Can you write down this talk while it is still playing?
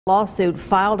Lawsuit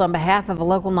filed on behalf of a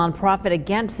local nonprofit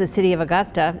against the city of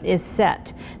Augusta is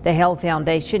set. The Hale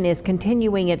Foundation is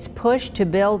continuing its push to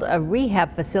build a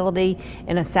rehab facility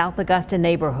in a South Augusta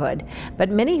neighborhood, but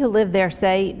many who live there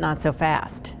say not so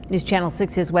fast. News Channel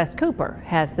 6's Wes Cooper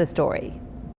has the story.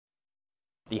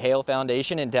 The Hale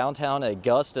Foundation in downtown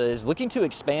Augusta is looking to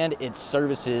expand its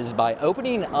services by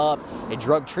opening up a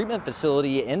drug treatment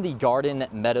facility in the Garden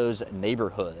Meadows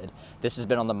neighborhood. This has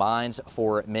been on the minds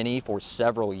for many for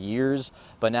several years,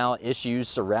 but now issues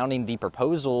surrounding the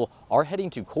proposal are heading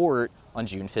to court on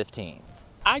June 15th.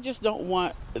 I just don't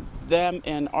want them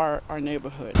in our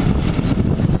neighborhood.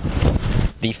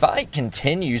 The fight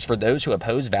continues for those who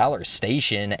oppose Valor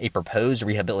Station, a proposed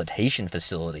rehabilitation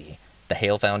facility. The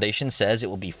Hale Foundation says it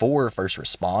will be for first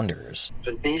responders.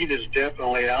 The need is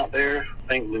definitely out there. I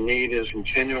think the need is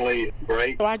continually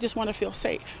great. So I just want to feel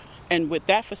safe. And with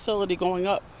that facility going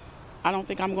up, I don't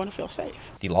think I'm going to feel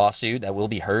safe. The lawsuit that will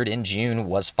be heard in June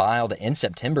was filed in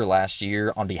September last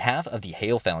year on behalf of the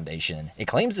Hale Foundation. It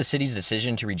claims the city's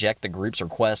decision to reject the group's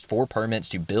request for permits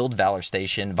to build Valor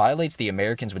Station violates the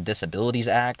Americans with Disabilities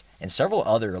Act and several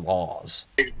other laws.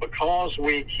 Because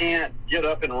we can't get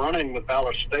up and running with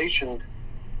Valor Station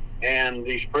and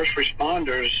these first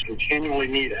responders continually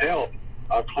need help,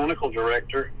 our clinical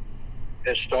director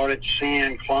has started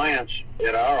seeing clients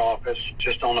at our office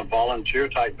just on a volunteer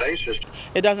type basis.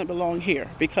 It doesn't belong here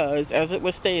because, as it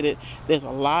was stated, there's a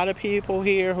lot of people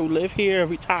here who live here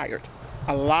retired.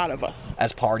 A lot of us.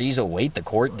 As parties await the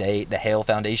court date, the Hale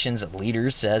Foundation's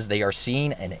leaders says they are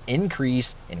seeing an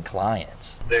increase in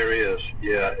clients. There is,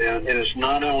 yeah, and it's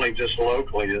not only just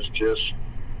locally, it's just,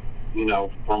 you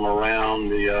know, from around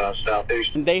the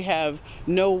southeast. They have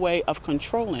no way of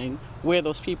controlling where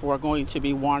those people are going to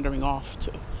be wandering off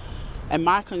to. And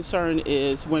my concern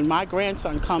is when my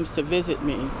grandson comes to visit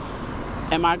me,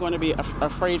 am I going to be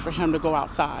afraid for him to go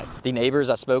outside? The neighbors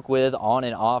I spoke with on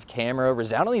and off camera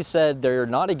resoundingly said they're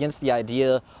not against the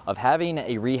idea of having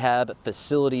a rehab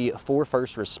facility for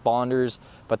first responders,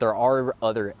 but there are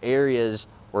other areas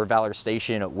where Valor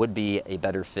Station would be a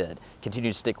better fit.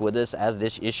 Continue to stick with us as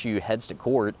this issue heads to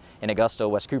court. In Augusta,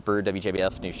 Wes Cooper,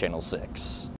 WJBF News Channel 6.